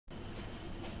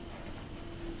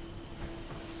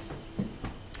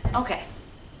Okay,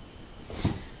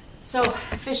 so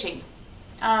fishing.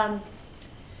 Well,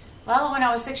 when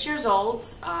I was 6 years old,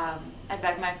 I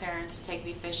begged my parents to take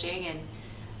me fishing, and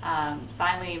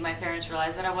finally my parents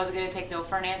realized that I wasn't going to take no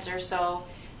for an answer, so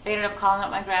they ended up calling up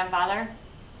my grandfather,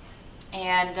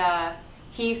 and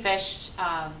he fished.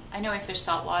 I know he fished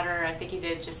saltwater. I think he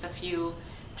did just a few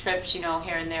trips, you know,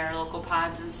 here and there, local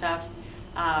ponds and stuff.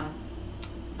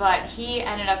 But he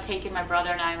ended up taking my brother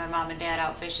and I, my mom and dad,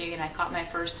 out fishing, and I caught my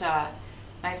first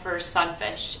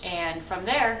sunfish. And from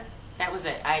there, that was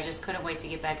it. I just couldn't wait to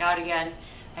get back out again.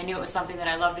 I knew it was something that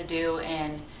I loved to do,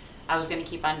 and I was going to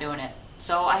keep on doing it.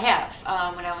 So I have.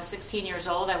 When I was 16 years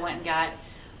old, I went and got a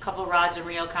couple rods and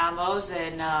reel combos,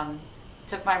 and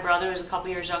took my brother, who was a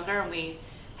couple years younger, and we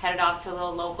headed off to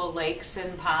little local lakes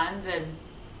and ponds, and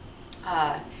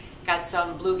got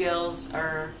some bluegills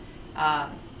or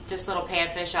just little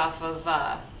panfish off of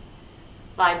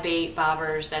live bait,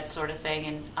 bobbers, that sort of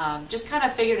thing, and just kind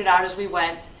of figured it out as we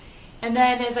went. And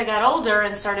then as I got older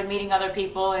and started meeting other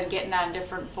people and getting on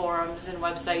different forums and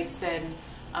websites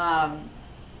and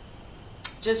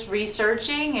just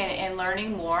researching and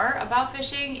learning more about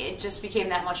fishing, it just became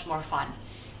that much more fun.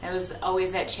 It was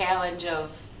always that challenge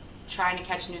of trying to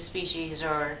catch a new species,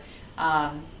 or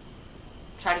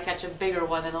try to catch a bigger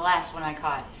one than the last one I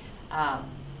caught.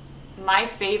 My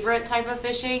favorite type of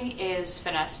fishing is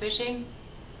finesse fishing.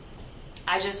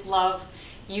 I just love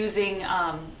using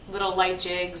little light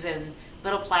jigs and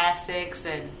little plastics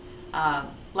and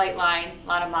light line, a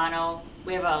lot of mono.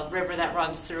 We have a river that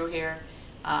runs through here,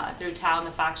 through town,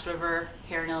 the Fox River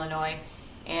here in Illinois,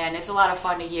 and it's a lot of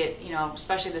fun to get, you know,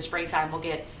 especially the springtime. We'll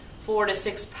get 4 to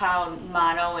 6 pound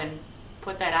mono and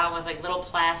put that out with like little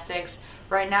plastics.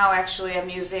 Right now, actually, I'm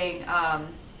using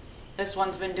this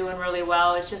one's been doing really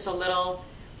well. It's just a little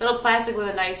plastic with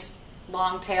a nice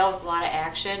long tail with a lot of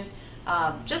action.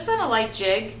 Just on a light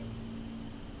jig,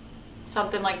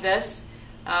 something like this.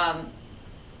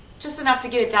 Just enough to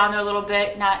get it down there a little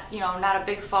bit. Not, you know, not a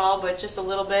big fall, but just a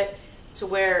little bit to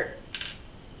where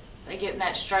I get in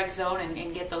that strike zone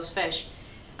and get those fish.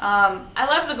 I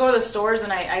love to go to the stores,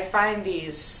 and I find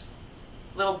these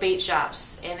little bait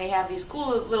shops, and they have these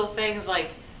cool little things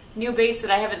like new baits that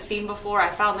I haven't seen before. I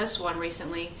found this one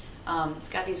recently. It's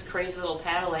got these crazy little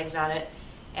paddle legs on it,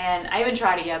 and I haven't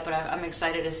tried it yet, but I'm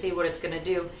excited to see what it's going to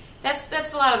do.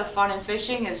 That's a lot of the fun in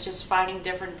fishing, is just finding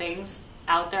different things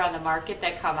out there on the market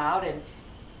that come out, and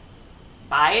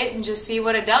buy it and just see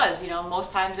what it does. You know,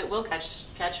 most times it will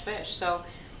catch fish. So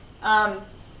I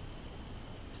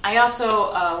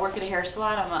also work at a hair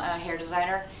salon. I'm a hair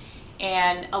designer,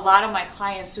 and a lot of my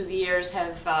clients through the years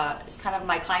have,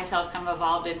 my clientele has kind of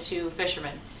evolved into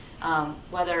fishermen.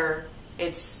 Whether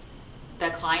it's the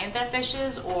client that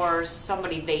fishes or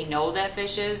somebody they know that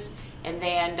fishes, and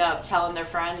they end up telling their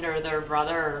friend or their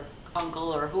brother or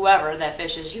uncle or whoever that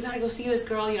fishes, you gotta go see this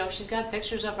girl, you know, she's got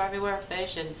pictures up everywhere of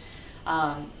fish,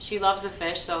 and she loves the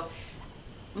fish. So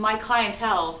my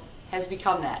clientele has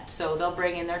become that. So they'll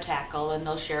bring in their tackle and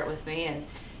they'll share it with me,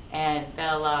 and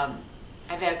they'll,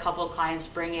 I've had a couple of clients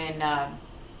bring in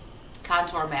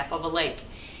contour map of a lake,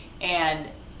 and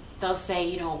they'll say,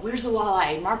 you know, where's the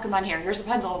walleye? Mark them on here. Here's the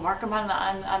pencil. Mark them on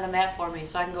the map for me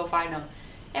so I can go find them.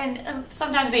 And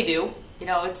sometimes they do. You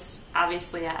know, it's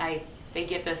obviously they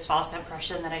get this false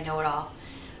impression that I know it all.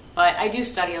 But I do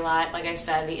study a lot. Like I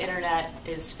said, the internet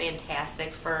is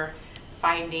fantastic for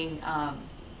finding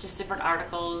just different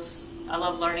articles. I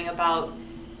love learning about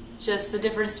just the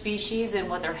different species and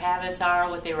what their habits are,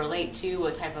 what they relate to,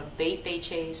 what type of bait they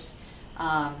chase.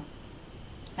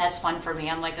 That's fun for me.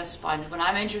 I'm like a sponge. When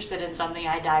I'm interested in something,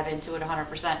 I dive into it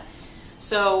 100%.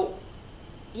 So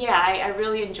yeah, I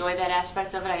really enjoy that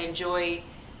aspect of it. I enjoy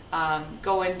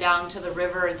going down to the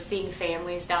river and seeing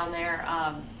families down there.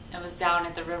 I was down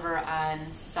at the river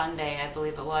on Sunday, I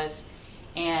believe it was,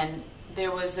 and there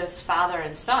was this father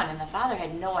and son, and the father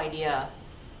had no idea,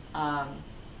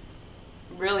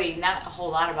 really not a whole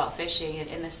lot about fishing,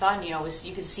 and the son, you know,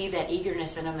 you could see that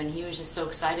eagerness in him, and he was just so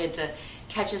excited to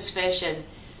catch his fish. And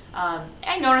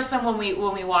I noticed him when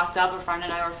we walked up. A friend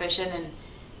and I were fishing, and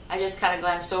I just kind of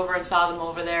glanced over and saw them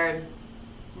over there, and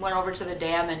went over to the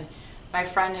dam. And my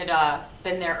friend had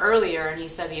been there earlier, and he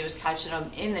said that he was catching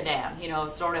them in the dam, you know,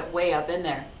 throwing it way up in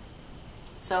there.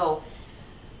 So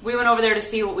we went over there to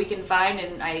see what we can find,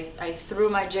 and I threw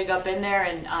my jig up in there,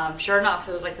 and sure enough,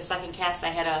 it was like the second cast I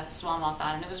had a smallmouth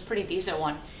on, and it was a pretty decent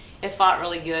one. It fought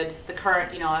really good. The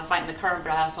current, you know, I'm fighting the current,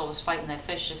 but I also was fighting that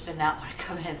fish just did not want to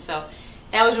come in. So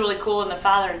that was really cool, and the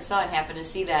father and son happened to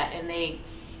see that, and they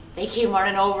came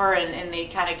running over, and they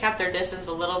kind of kept their distance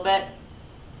a little bit.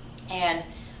 And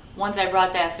once I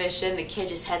brought that fish in, the kid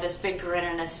just had this big grin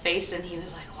on his face, and he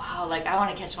was like, wow, like, I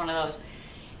want to catch one of those.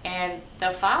 And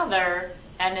the father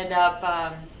ended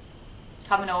up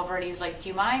coming over, and he's like, do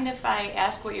you mind if I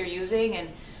ask what you're using? And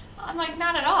I'm like,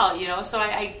 not at all, you know. So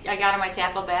I got in my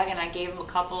tackle bag, and I gave him a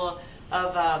couple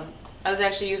of, I was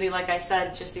actually using, like I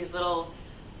said, just these little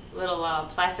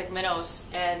plastic minnows,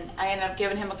 and I ended up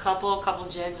giving him a couple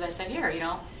jigs. I said, here, you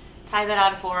know, tie that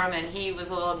on for him, and he was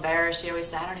a little embarrassed. He always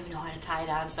said, I don't even know how to tie it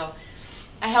on. So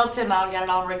I helped him out, got it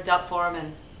all rigged up for him,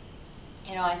 and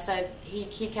you know, I said,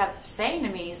 he kept saying to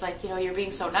me, he's like, you know, you're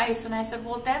being so nice. And I said,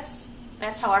 well, that's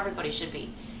how everybody should be.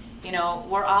 You know,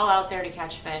 we're all out there to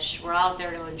catch fish. We're out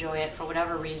there to enjoy it for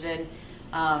whatever reason.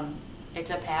 It's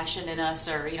a passion in us.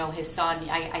 Or, you know, his son,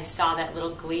 I saw that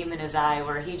little gleam in his eye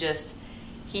where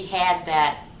he had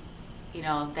that, you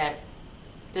know, that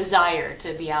desire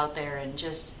to be out there and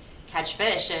just catch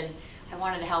fish. And I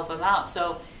wanted to help him out.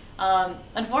 So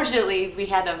unfortunately, we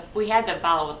had them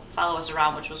follow us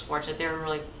around, which was fortunate. They were a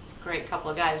really great couple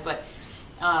of guys, but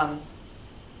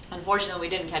unfortunately, we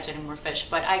didn't catch any more fish.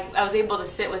 But I was able to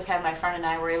sit with him. My friend and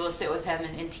I were able to sit with him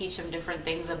and teach him different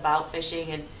things about fishing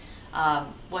and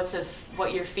what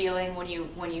you're feeling when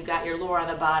you got your lure on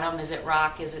the bottom. Is it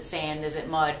rock? Is it sand? Is it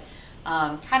mud?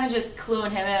 Kind of just cluing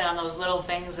him in on those little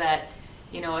things that,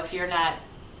 you know, if you're not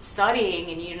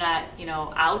studying and you're not, you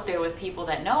know, out there with people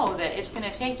that know, that it's going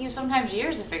to take you sometimes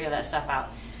years to figure that stuff out.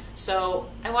 So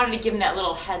I wanted to give him that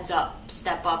little heads up,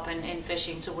 step up in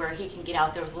fishing to where he can get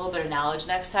out there with a little bit of knowledge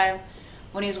next time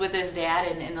when he's with his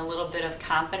dad, and a little bit of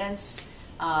confidence.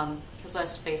 Because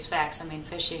let's face facts, I mean,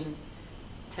 fishing,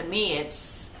 to me,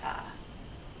 it's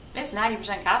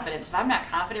 90% confidence. If I'm not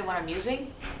confident when I'm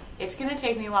using, it's going to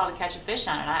take me a while to catch a fish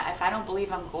on it. If I don't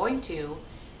believe I'm going to,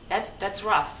 that's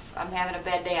rough. I'm having a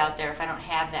bad day out there if I don't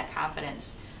have that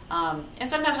confidence. And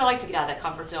sometimes I like to get out of that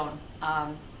comfort zone.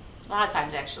 A lot of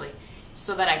times, actually,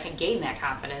 so that I can gain that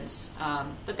confidence.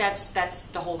 But that's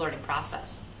the whole learning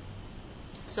process.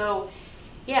 So,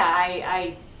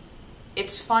 yeah,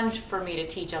 it's fun for me to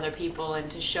teach other people and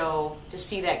to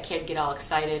see that kid get all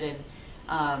excited.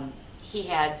 And he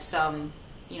had some,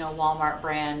 you know, Walmart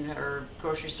brand or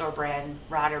grocery store brand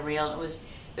rod and reel. It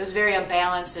was very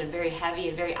unbalanced and very heavy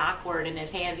and very awkward in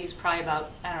his hands. He was probably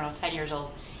about, I don't know, 10 years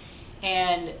old.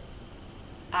 And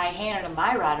I handed him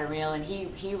my rod and reel, and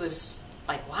he was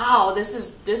like, wow, this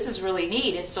is really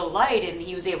neat. It's so light, and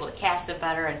he was able to cast it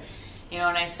better. And you know,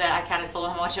 and I kind of told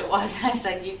him how much it was, and I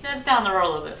said, that's down the road a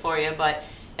little bit for you, but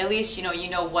at least you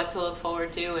know what to look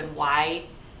forward to and why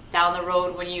down the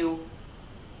road when you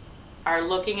are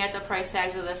looking at the price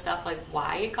tags of this stuff, like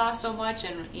why it costs so much,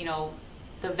 and you know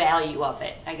the value of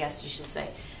it, I guess you should say.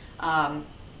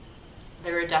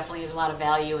 There definitely is a lot of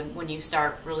value, and when you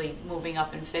start really moving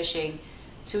up in fishing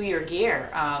to your gear,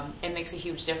 it makes a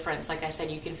huge difference. Like I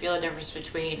said, you can feel the difference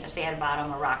between a sand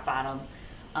bottom, a rock bottom,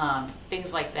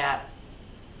 things like that.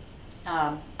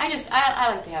 I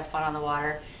like to have fun on the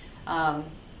water.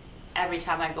 Every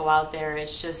time I go out there,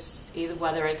 it's just either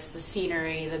whether it's the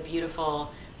scenery, the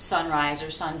beautiful sunrise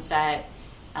or sunset,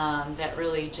 that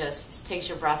really just takes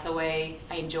your breath away.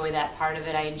 I enjoy that part of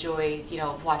it. I enjoy, you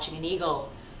know, watching an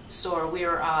eagle soar. We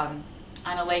were on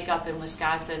a lake up in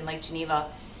Wisconsin, Lake Geneva,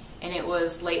 and it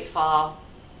was late fall.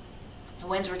 The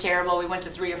winds were terrible. We went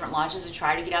to 3 different launches to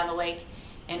try to get on the lake,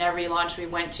 and every launch we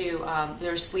went to,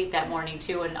 there was sleet that morning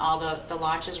too, and all the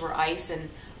launches were ice, and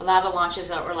a lot of the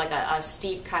launches were like a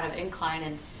steep kind of incline,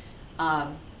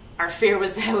 and our fear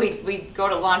was that we'd go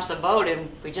to launch the boat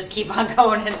and we just keep on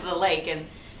going into the lake, and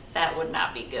that would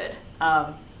not be good.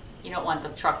 You don't want the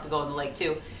truck to go in the lake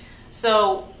too.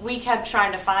 So we kept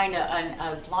trying to find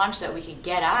a launch that we could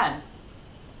get on.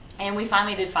 And we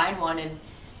finally did find one, and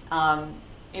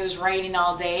it was raining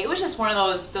all day. It was just one of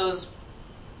those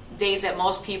days that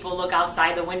most people look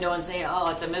outside the window and say, oh,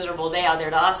 it's a miserable day out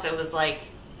there. To us, it was like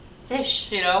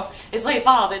fish, you know. It's late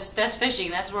fall, that's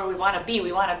fishing. That's where we want to be.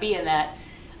 We want to be in that.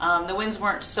 The winds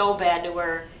weren't so bad to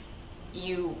where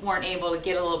you weren't able to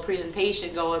get a little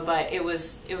presentation going, but it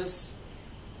was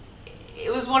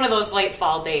one of those late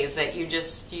fall days that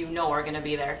you know are going to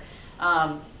be there.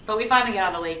 But we finally got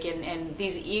on the lake, and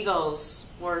these eagles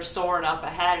were soaring up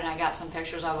ahead, and I got some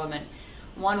pictures of them, and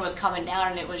one was coming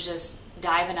down, and it was just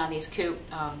diving on these coot.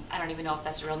 I don't even know if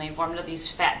that's a real name for them, but these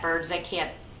fat birds,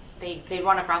 they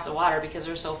run across the water because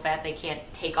they're so fat they can't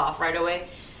take off right away.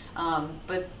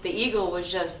 But the eagle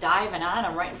was just diving on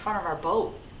them right in front of our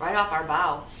boat, right off our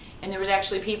bow. And there was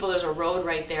actually people, there's a road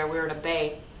right there, we were in a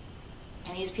bay,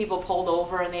 and these people pulled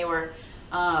over, and they were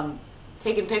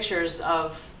taking pictures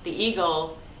of the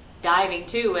eagle diving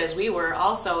too, as we were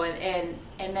also, and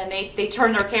then they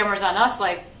turned their cameras on us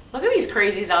like, look at these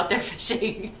crazies out there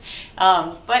fishing.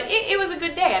 But it was a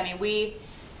good day. I mean, we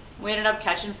ended up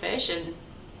catching fish, and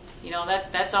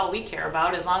that's all we care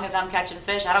about. As long as I'm catching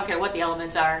fish, I don't care what the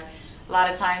elements are. A lot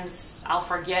of times I'll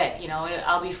forget,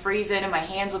 I'll be freezing and my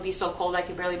hands will be so cold I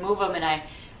can barely move them, and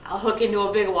I'll hook into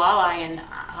a big walleye and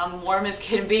I'm warm as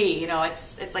can be.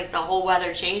 It's like the whole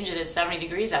weather changed and it's 70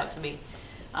 degrees out to me.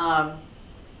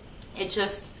 It's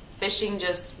just fishing,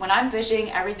 when I'm fishing,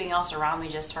 everything else around me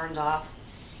just turns off,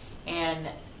 and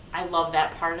I love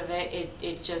that part of it.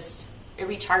 It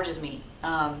recharges me.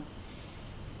 I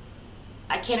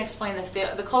can't explain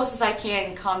the closest I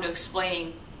can come to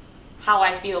explaining how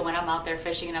I feel when I'm out there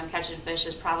fishing and I'm catching fish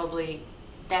is probably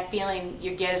that feeling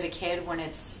you get as a kid when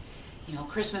it's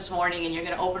Christmas morning and you're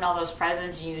going to open all those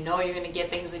presents and you're going to get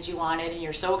things that you wanted and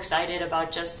you're so excited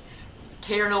about just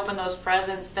tearing open those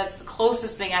presents. That's the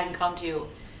closest thing I can come to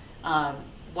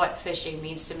what fishing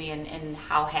means to me and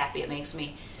how happy it makes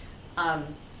me. A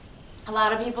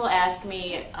lot of people ask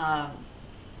me,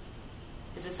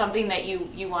 is this something that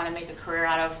you want to make a career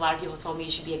out of? A lot of people told me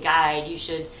you should be a guide, you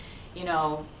should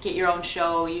get your own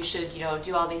show, you should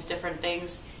do all these different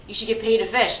things, you should get paid to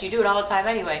fish, you do it all the time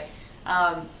anyway.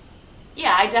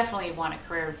 Yeah, I definitely want a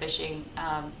career in fishing.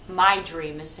 My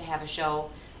dream is to have a show.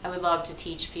 I would love to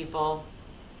teach people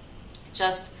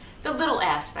just the little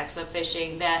aspects of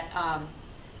fishing that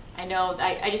I know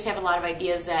I just have a lot of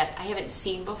ideas that I haven't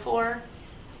seen before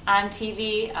on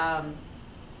TV.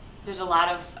 There's a lot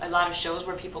of shows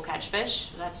where people catch fish.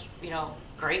 That's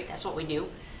great. That's what we do.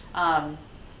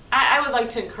 I would like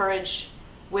to encourage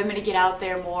women to get out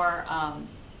there more.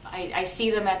 I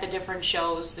see them at the different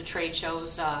shows, the trade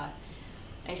shows.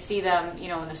 I see them,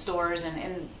 in the stores,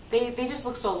 and they just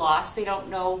look so lost. They don't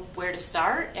know where to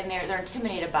start, and they're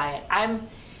intimidated by it. I'm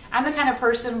the kind of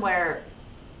person where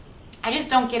I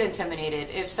just don't get intimidated.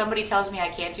 If somebody tells me I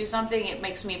can't do something, it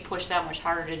makes me push that much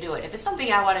harder to do it. If it's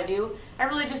something I want to do, I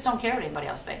really just don't care what anybody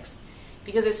else thinks,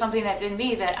 because it's something that's in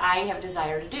me that I have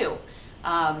desire to do.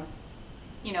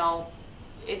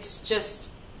 It's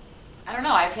just, I don't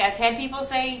know. I've had people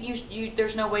say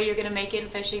there's no way you're going to make it in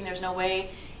fishing. There's no way,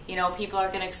 people are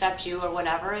going to accept you or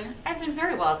whatever. And I've been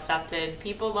very well accepted.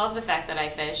 People love the fact that I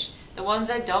fish. The ones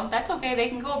that don't, that's okay. They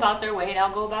can go about their way and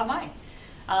I'll go about mine.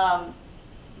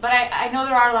 But I know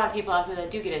there are a lot of people out there that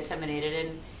do get intimidated,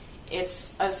 and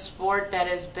it's a sport that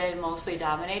has been mostly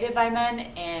dominated by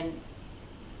men. And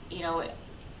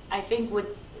I think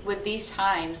with these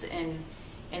times in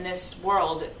this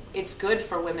world, it's good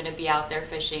for women to be out there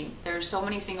fishing. There's so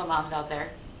many single moms out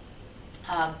there.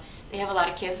 They have a lot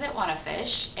of kids that want to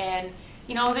fish, and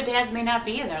the dads may not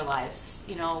be in their lives,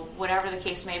 whatever the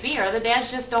case may be, or the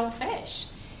dads just don't fish.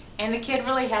 And the kid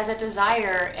really has a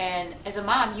desire, and as a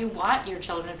mom, you want your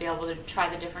children to be able to try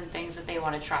the different things that they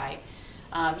want to try.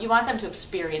 You want them to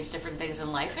experience different things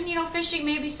in life, and fishing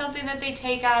may be something that they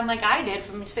take on like I did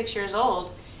from 6 years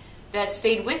old, that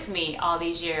stayed with me all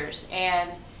these years.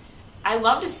 And I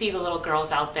love to see the little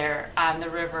girls out there on the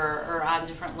river or on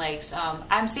different lakes.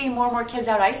 I'm seeing more and more kids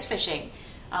out ice fishing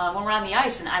when we're on the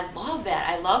ice, and I love that.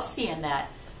 I love seeing that.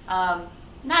 Not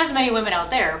as many women out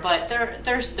there, but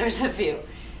there's a few.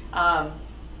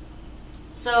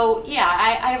 So yeah,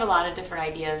 I have a lot of different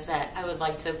ideas that I would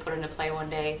like to put into play one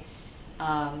day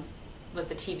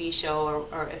with a TV show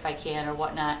or if I can or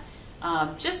whatnot.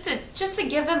 Just to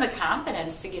give them the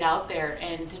confidence to get out there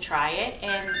and to try it,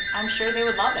 and I'm sure they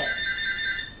would love it.